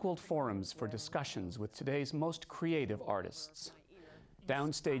unequaled forums for discussions with today's most creative artists.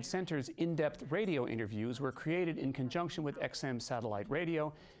 Downstage Center's in-depth radio interviews were created in conjunction with XM Satellite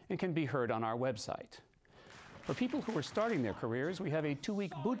Radio and can be heard on our website. For people who are starting their careers, we have a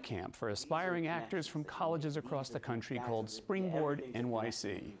 2-week boot camp for aspiring actors from colleges across the country called Springboard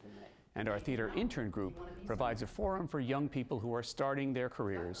NYC. And our theater intern group provides a forum for young people who are starting their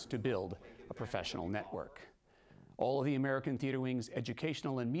careers to build a professional network. All of the American Theater Wing's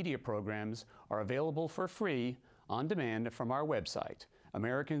educational and media programs are available for free on demand from our website,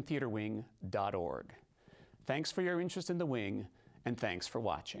 americantheaterwing.org. Thanks for your interest in the Wing, and thanks for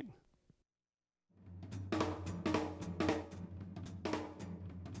watching.